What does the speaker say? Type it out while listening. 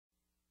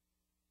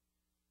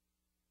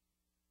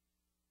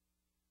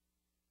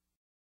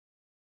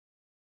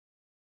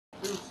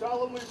Do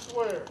solemnly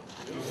swear.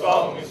 Do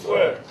solemnly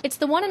swear. It's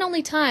the one and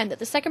only time that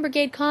the 2nd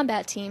Brigade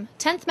Combat Team,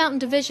 10th Mountain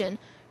Division,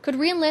 could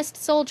re-enlist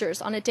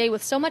soldiers on a day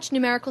with so much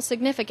numerical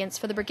significance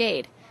for the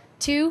brigade,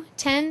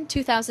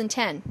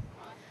 2/10/2010.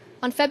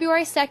 On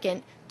February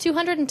 2nd,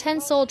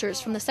 210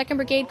 soldiers from the 2nd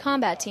Brigade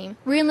Combat Team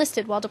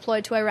re-enlisted while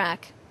deployed to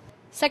Iraq.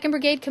 2nd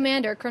Brigade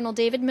Commander Colonel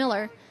David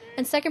Miller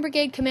and 2nd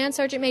Brigade Command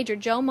Sergeant Major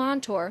Joe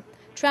Montour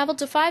traveled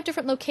to 5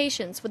 different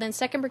locations within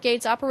 2nd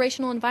Brigade's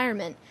operational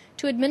environment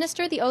to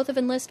administer the oath of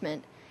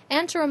enlistment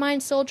and to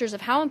remind soldiers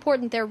of how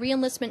important their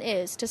re-enlistment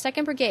is to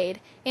 2nd Brigade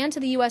and to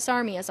the U.S.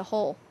 Army as a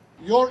whole.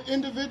 Your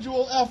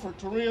individual effort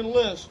to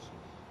re-enlist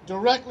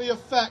directly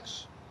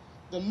affects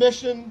the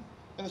mission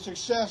and the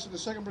success of the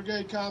 2nd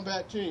Brigade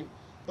Combat Team.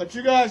 But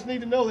you guys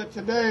need to know that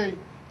today,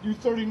 you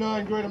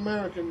 39 great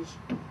Americans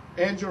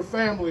and your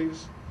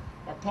families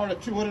are part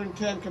of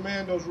 210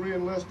 commandos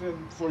re-enlisted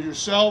for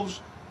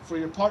yourselves, for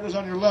your partners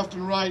on your left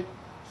and right,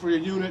 for your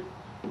unit,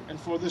 and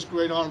for this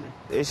great Army.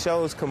 It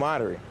shows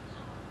camaraderie.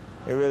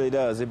 It really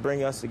does. It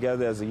brings us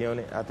together as a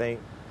unit, I think.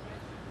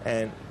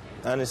 And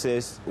honestly,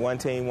 it's one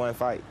team, one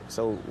fight.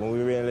 So when we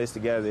re-enlist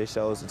together, it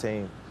shows the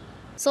team.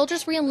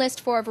 Soldiers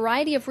re-enlist for a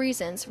variety of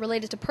reasons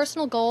related to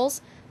personal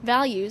goals,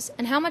 values,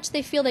 and how much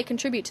they feel they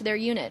contribute to their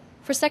unit.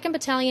 For 2nd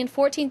Battalion,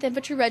 14th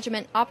Infantry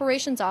Regiment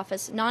Operations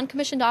Office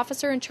non-commissioned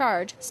officer in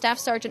charge, Staff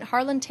Sergeant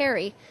Harlan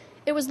Terry,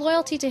 it was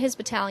loyalty to his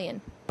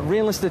battalion. I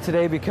re-enlisted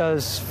today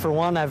because, for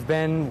one, I've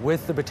been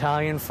with the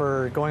battalion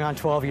for going on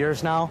 12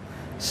 years now,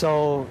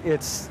 so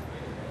it's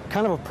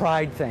kind of a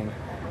pride thing.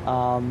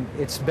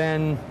 It's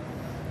been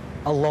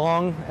a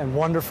long and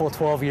wonderful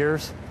 12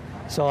 years,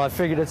 so I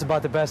figured it's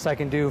about the best I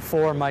can do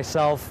for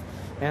myself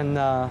and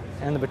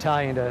the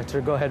battalion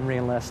to go ahead and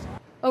re-enlist.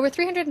 Over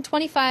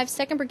 325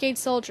 2nd Brigade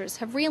soldiers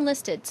have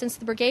re-enlisted since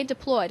the brigade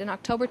deployed in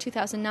October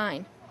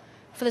 2009.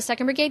 For the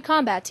 2nd Brigade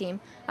Combat Team,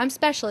 I'm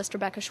Specialist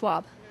Rebecca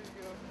Schwab.